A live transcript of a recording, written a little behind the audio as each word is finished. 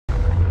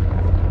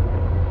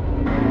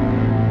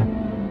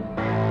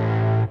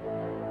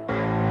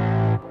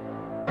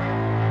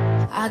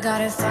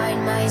gotta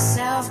find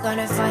myself,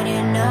 gonna find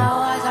it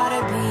now. I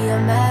gotta be a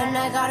man,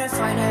 I gotta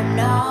find him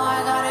now.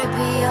 I gotta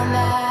be a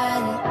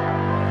man,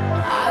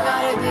 I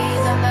gotta be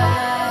the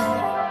man.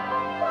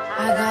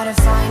 I gotta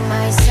find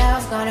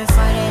myself, gonna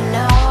find it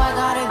now. I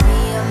gotta be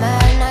a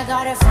man, I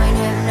gotta find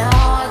him now.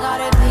 I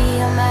gotta be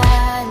a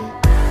man,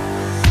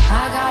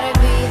 I gotta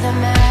be the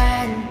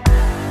man.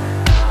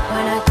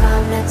 When I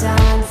come to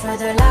town for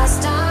the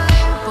last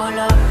time, pull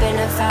up in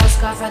a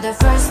fast car for the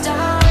first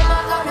time,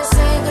 I'm gonna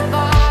say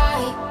goodbye.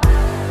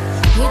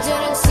 You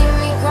didn't see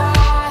me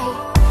cry.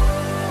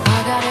 I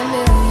got a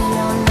million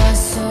on my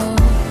soul,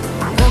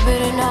 go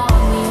bidding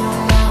on me on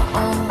my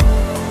own.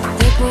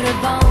 They put a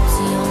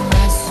bounty on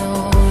my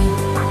soul.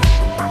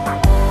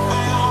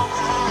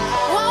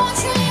 Won't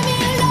you leave me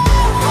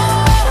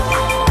alone,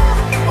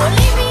 or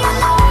leave me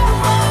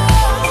alone?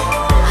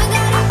 I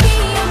gotta be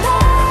a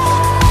man,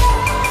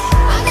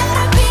 I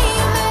gotta be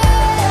a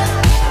man.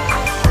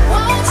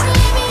 Won't you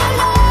leave me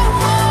alone,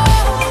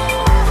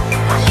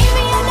 or leave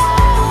me alone?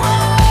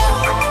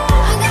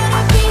 I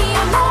gotta be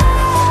a man,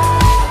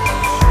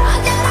 I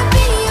gotta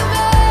be a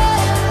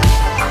man.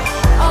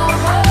 Oh,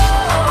 oh,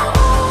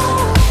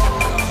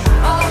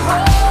 oh,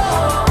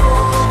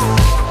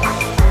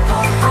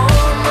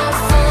 my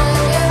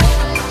fire.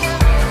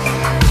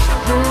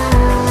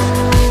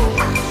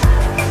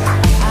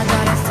 I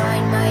gotta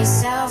find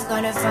myself,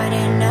 gonna find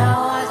it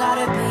now. I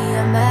gotta be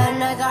a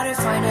man, I gotta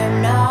find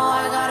him now.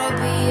 I gotta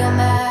be a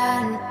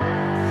man,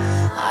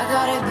 I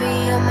gotta be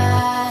a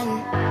man.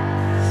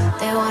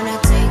 They wanna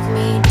take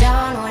me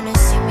down, wanna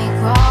see me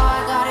grow.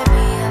 I gotta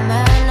be a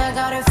man, I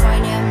gotta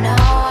find him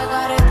now. I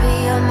gotta be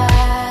a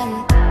man,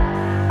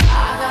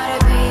 I gotta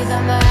be the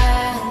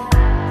man.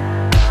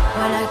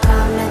 When I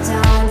come to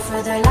town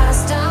for the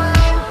last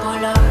time,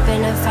 pull up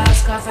in a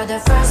fast car for the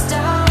first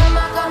time,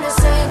 I'm gonna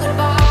say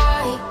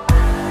goodbye.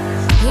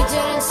 You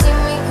didn't see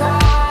me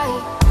cry.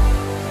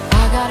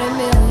 I got a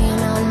million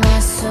on my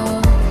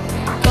soul,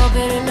 go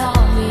bidding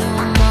on me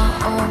on my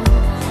own.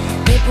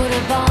 They put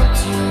a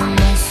bounty on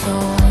my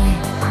soul.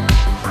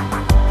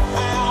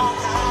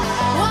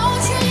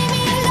 Won't you leave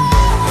me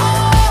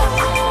alone,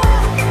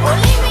 or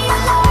leave me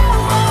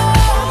alone?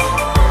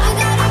 I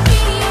gotta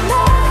be a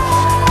man,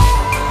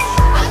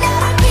 I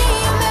gotta be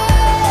a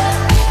man.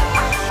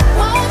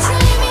 Won't you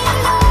leave me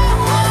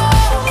alone,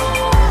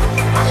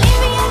 or leave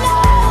me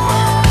alone?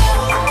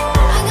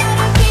 I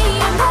gotta be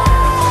a man,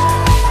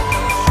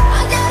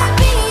 I gotta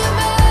be a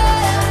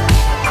man.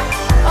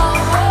 Oh,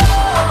 oh,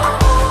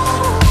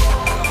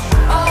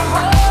 oh,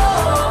 oh,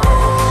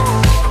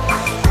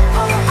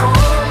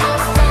 my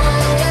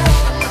fire.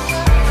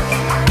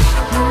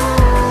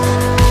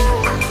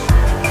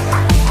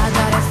 I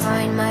gotta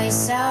find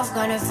myself,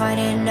 gonna find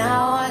it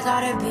now. I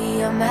gotta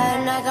be a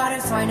man, I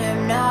gotta find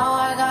him now.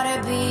 I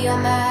gotta be a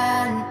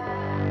man,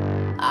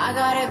 I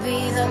gotta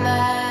be the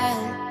man.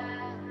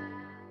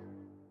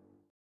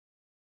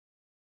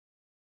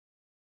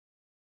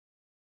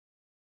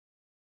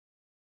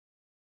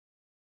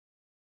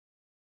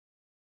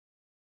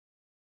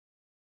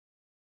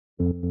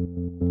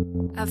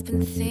 I've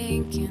been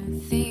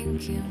thinking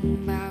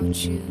about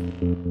you,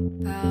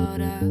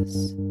 about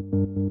us.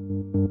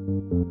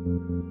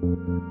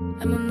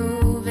 And we're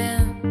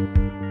moving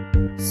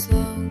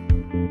slow,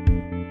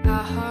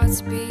 our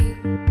hearts beat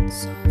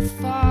so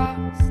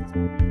fast.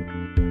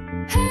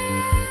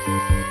 Hey,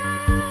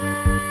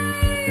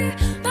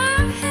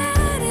 my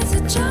head is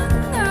a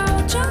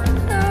jungle,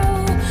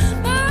 jungle.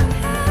 My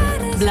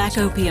head is Black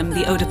Opium,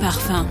 the Eau de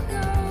Parfum.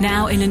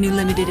 Now in a new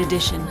limited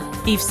edition.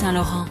 Yves Saint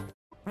Laurent.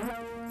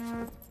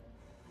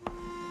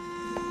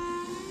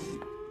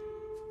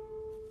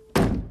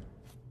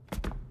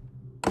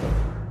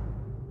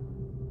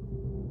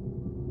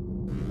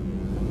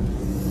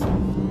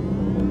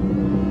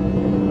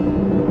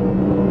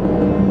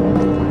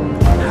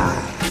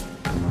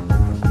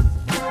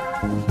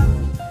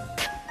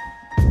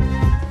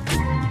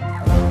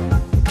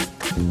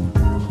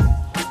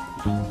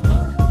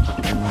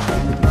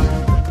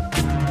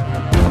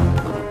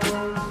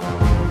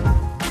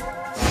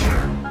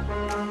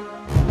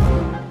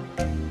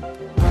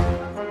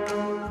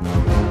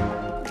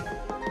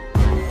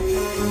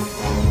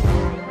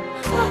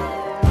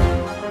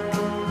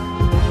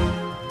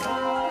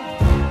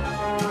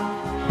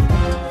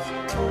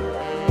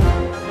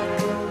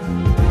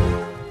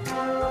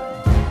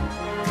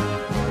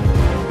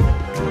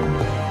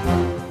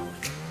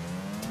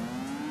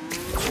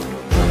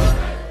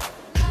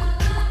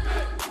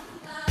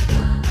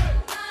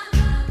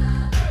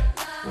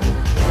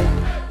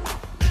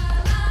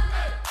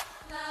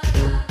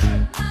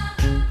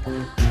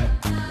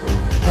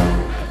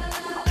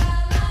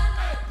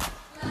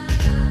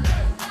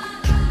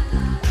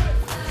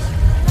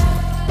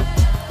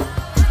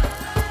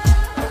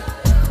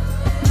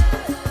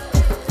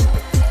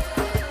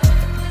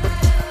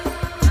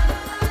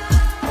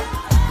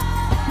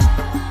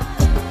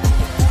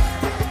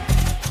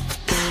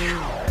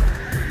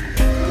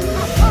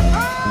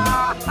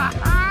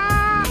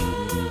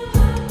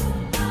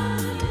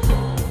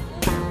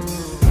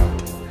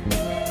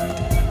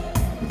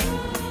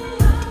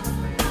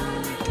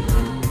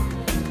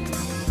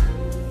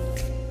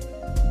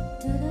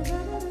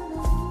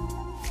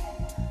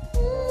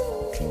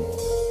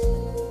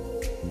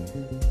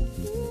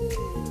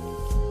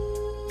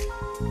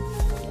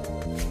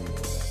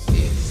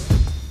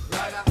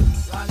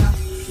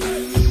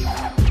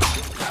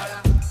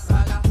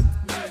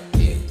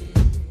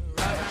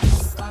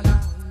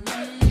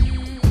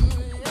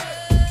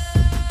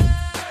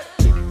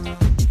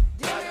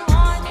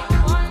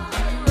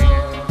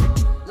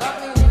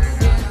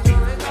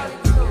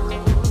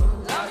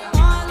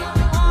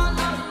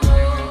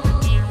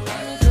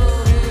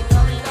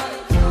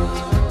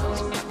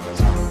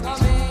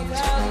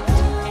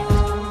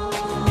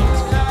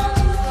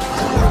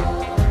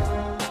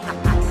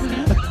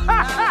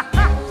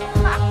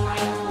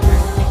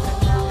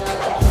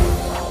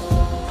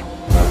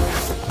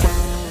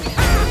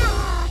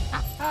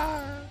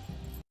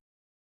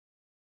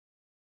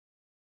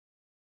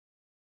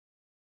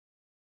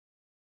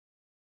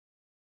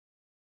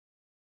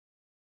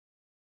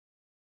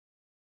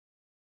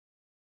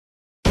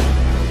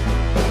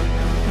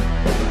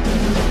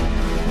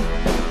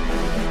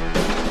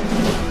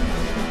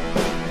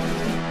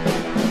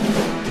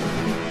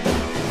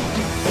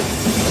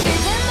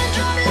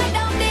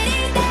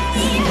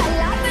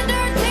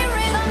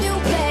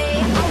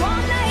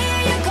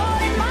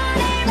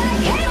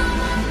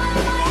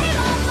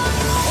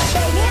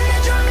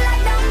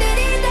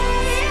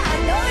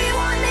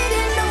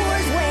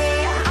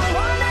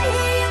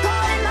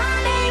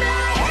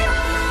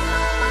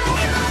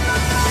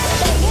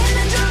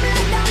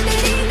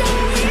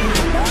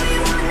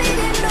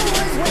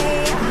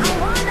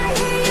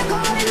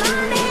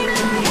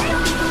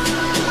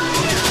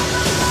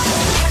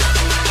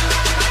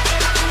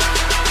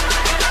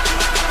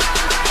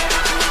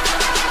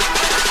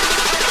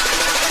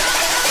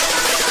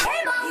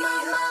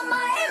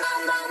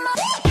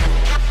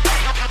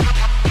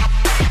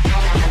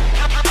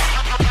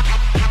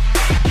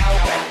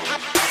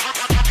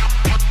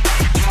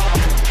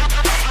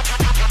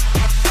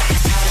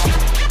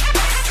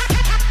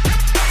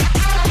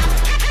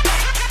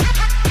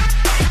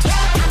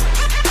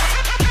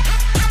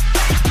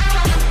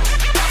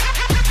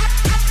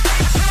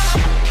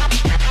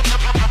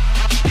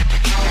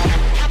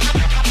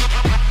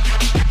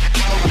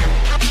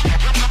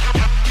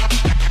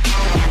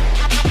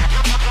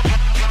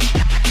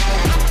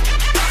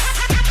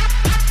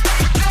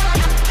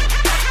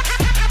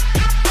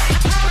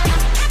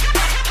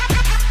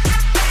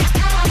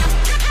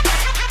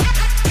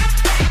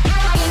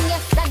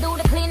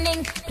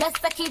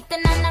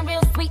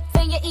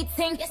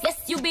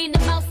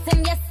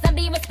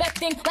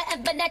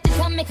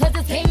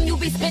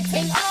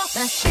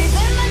 Beat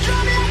in my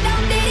drum like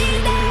dum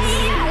dee dee.